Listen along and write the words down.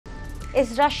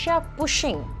Is Russia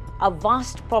pushing a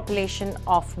vast population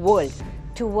of world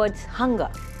towards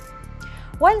hunger?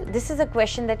 Well, this is a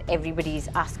question that everybody is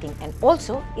asking. And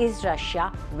also, is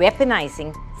Russia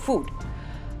weaponizing food?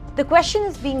 The question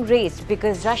is being raised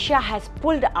because Russia has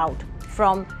pulled out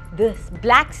from this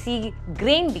Black Sea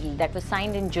grain deal that was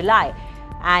signed in July,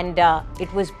 and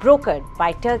it was brokered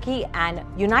by Turkey and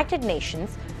United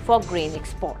Nations for grain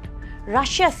export.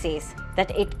 Russia says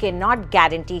that it cannot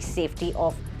guarantee safety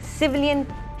of civilian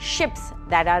ships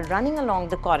that are running along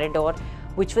the corridor,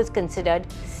 which was considered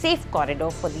safe corridor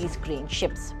for these grain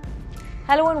ships.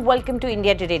 Hello and welcome to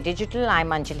India Today Digital. I'm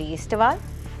Anjali Istawal,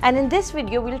 and in this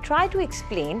video we'll try to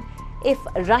explain if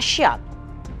Russia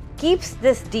keeps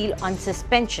this deal on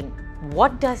suspension,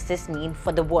 what does this mean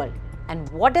for the world? And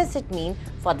what does it mean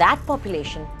for that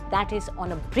population that is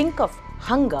on a brink of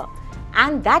hunger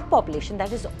and that population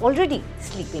that is already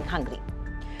sleeping hungry?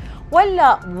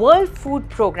 Well, World Food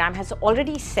Programme has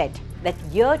already said that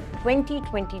year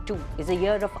 2022 is a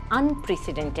year of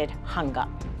unprecedented hunger.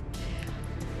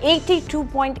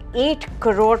 82.8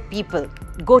 crore people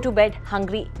go to bed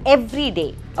hungry every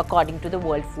day according to the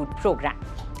World Food Programme.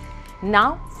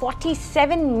 Now,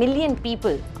 47 million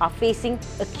people are facing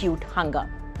acute hunger.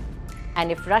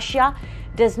 And if Russia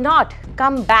does not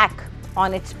come back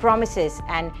on its promises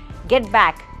and get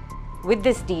back with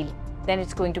this deal, then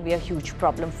it's going to be a huge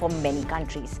problem for many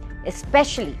countries,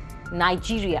 especially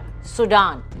Nigeria,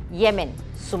 Sudan, Yemen,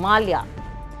 Somalia.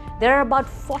 There are about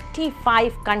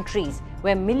 45 countries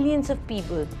where millions of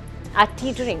people are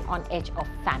teetering on edge of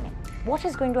famine. What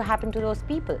is going to happen to those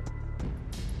people?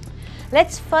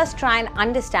 Let's first try and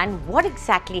understand what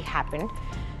exactly happened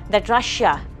that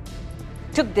Russia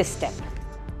took this step.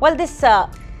 Well, this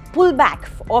pullback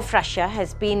of Russia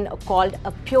has been called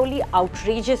a purely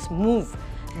outrageous move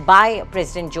by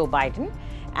President Joe Biden,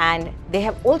 and they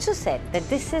have also said that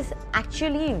this is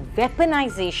actually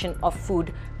weaponization of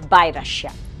food by Russia.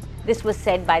 This was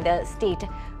said by the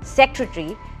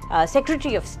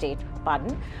Secretary of State,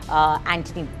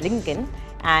 Antony Blinken,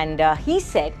 and he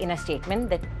said in a statement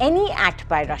that any act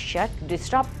by Russia to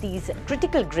disrupt these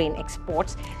critical grain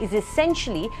exports is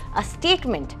essentially a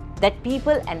statement that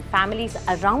people and families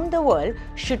around the world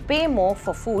should pay more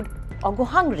for food or go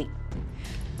hungry.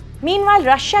 Meanwhile,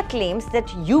 Russia claims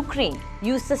that Ukraine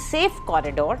used the safe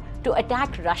corridor to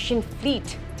attack Russian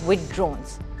fleet with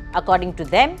drones. According to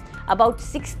them, about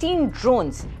 16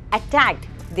 drones attacked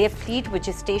their fleet, which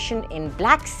is stationed in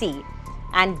Black Sea,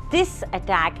 and this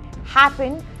attack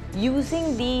happened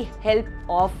using the help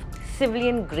of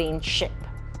civilian grain ship.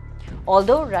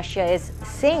 Although Russia is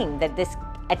saying that this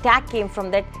attack came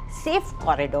from that safe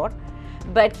corridor,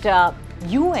 but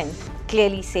UN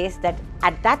clearly says that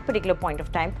at that particular point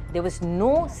of time, there was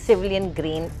no civilian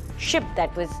grain ship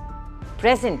that was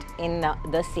present in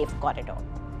the safe corridor.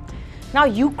 Now,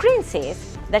 Ukraine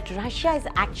says that Russia is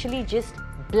actually just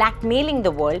blackmailing the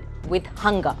world with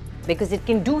hunger because it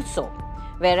can do so.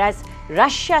 Whereas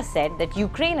Russia said that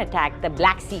Ukraine attacked the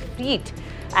Black Sea fleet,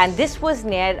 and this was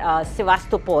near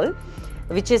Sevastopol,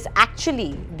 which is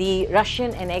actually the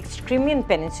Russian annexed Crimean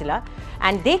Peninsula,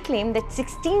 and they claim that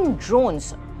 16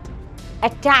 drones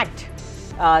attacked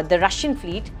the Russian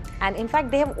fleet, and in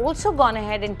fact they have also gone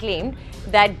ahead and claimed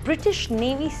that British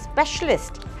Navy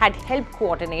specialists had helped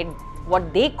coordinate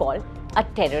what they call a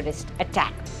terrorist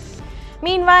attack.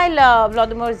 Meanwhile,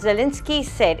 Vladimir Zelensky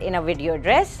said in a video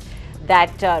address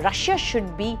that Russia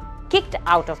should be kicked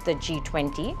out of the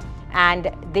G20,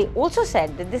 and they also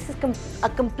said that this is a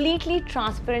completely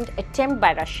transparent attempt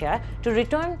by Russia to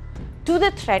return to the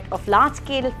threat of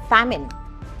large-scale famine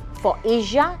for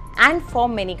Asia and for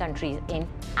many countries in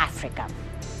Africa.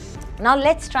 Now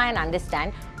let's try and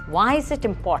understand why is it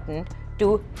important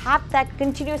to have that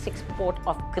continuous export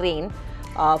of grain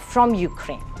from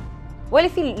Ukraine. Well,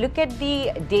 if you look at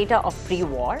the data of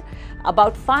pre-war,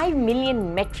 about 5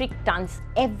 million metric tons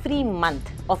every month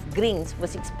of grains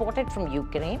was exported from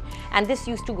Ukraine, and this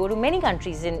used to go to many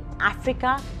countries in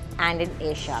Africa and in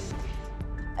Asia.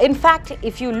 In fact,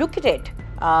 if you look at it,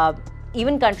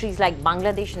 even countries like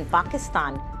Bangladesh and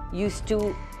Pakistan used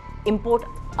to import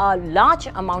a large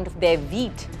amount of their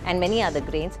wheat and many other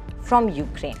grains from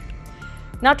Ukraine.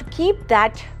 Now, to keep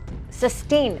that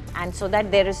sustained and so that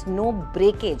there is no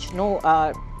breakage,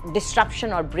 no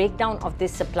disruption or breakdown of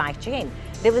this supply chain,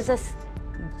 there was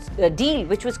a deal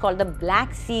which was called the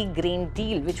Black Sea Grain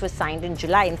Deal, which was signed in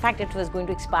July. In fact, it was going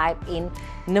to expire in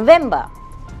November.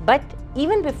 But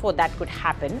even before that could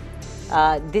happen,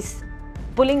 this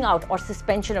pulling out or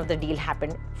suspension of the deal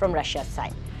happened from Russia's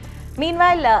side.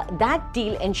 Meanwhile, that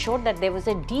deal ensured that there was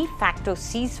a de facto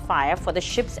ceasefire for the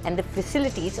ships and the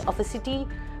facilities of a city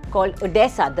called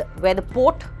Odessa, where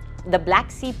the Black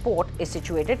Sea port is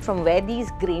situated, from where these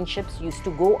grain ships used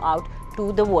to go out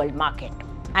to the world market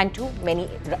and to many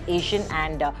Asian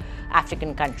and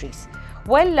African countries.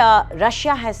 Well,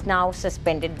 Russia has now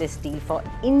suspended this deal for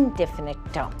indefinite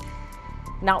term.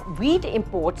 Now, wheat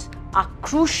imports are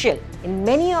crucial in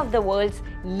many of the world's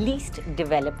least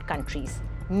developed countries,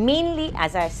 mainly,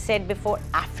 as I said before,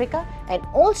 Africa and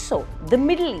also the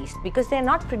Middle East, because they're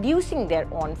not producing their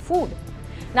own food.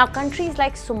 Now, countries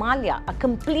like Somalia are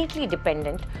completely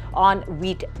dependent on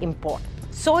wheat import.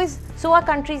 So are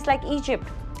countries like Egypt,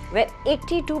 where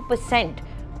 82%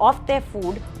 of their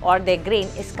food or their grain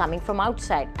is coming from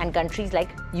outside, and countries like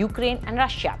Ukraine and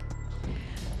Russia.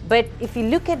 But if you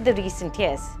look at the recent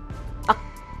years, a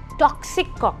toxic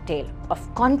cocktail of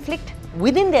conflict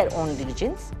within their own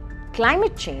regions,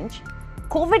 climate change,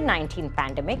 COVID-19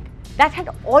 pandemic that had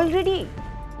already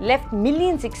left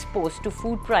millions exposed to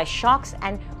food price shocks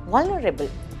and vulnerable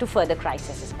to further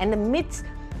crises. In the midst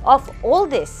of all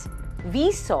this,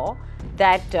 we saw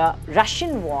that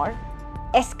Russian war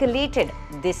escalated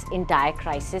this entire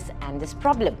crisis and this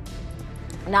problem.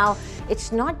 Now,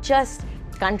 it's not just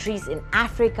countries in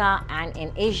Africa and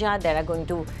in Asia that are going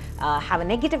to have a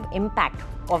negative impact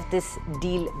of this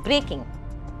deal breaking.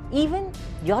 Even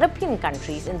European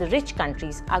countries and the rich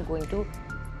countries are going to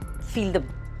feel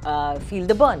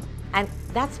the burn, and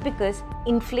that's because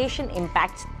inflation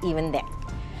impacts even them.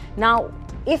 Now,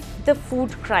 if the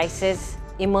food crisis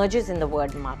emerges in the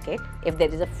world market, if there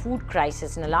is a food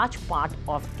crisis in a large part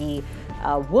of the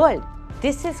world,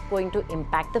 this is going to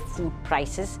impact the food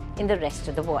prices in the rest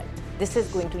of the world. This is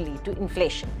going to lead to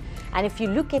inflation. And if you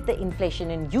look at the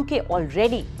inflation in UK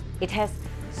already, it has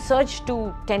surged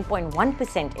to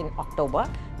 10.1% in October,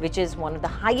 which is one of the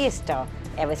highest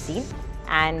ever seen.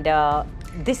 And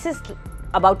this is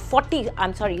about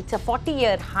it's a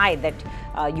 40-year high that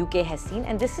UK has seen,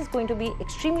 and this is going to be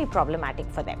extremely problematic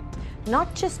for them.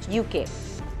 Not just UK.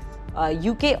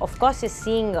 UK, of course, is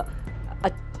seeing,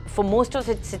 for most of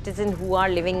its citizens who are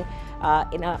living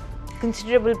in a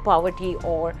considerable poverty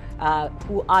or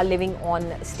who are living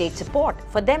on state support,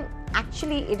 for them,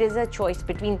 actually, it is a choice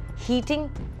between heating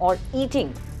or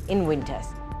eating in winters.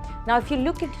 Now, if you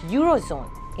look at Eurozone,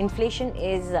 inflation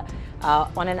is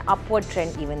on an upward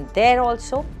trend even there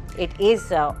also. It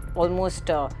is almost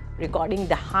recording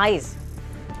the highs,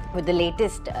 with the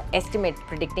latest estimate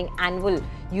predicting annual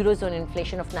Eurozone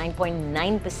inflation of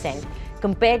 9.9%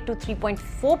 compared to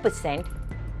 3.4%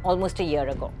 almost a year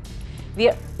ago.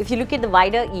 If you look at the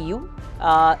wider EU,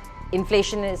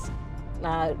 inflation is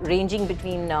ranging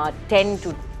between 10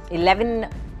 to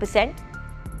 11%.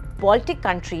 Baltic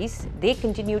countries, they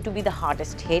continue to be the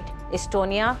hardest hit.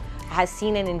 Estonia has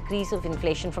seen an increase of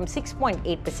inflation from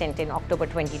 6.8% in October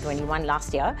 2021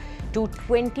 last year to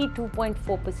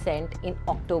 22.4% in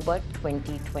October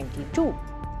 2022.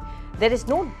 There is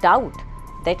no doubt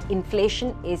that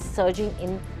inflation is surging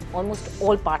in almost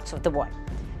all parts of the world.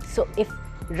 So if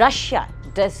Russia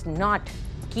does not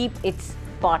keep its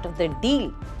part of the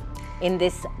deal in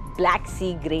this Black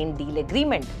Sea grain deal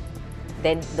agreement,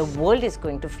 then the world is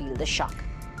going to feel the shock.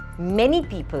 Many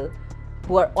people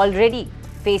who are already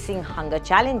facing hunger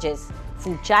challenges,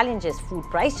 food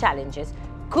price challenges,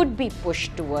 could be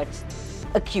pushed towards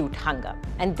acute hunger.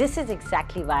 And this is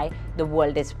exactly why the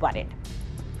world is worried.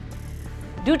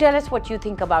 Do tell us what you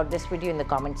think about this video in the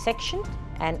comment section,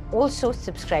 and also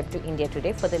subscribe to India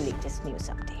Today for the latest news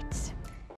updates.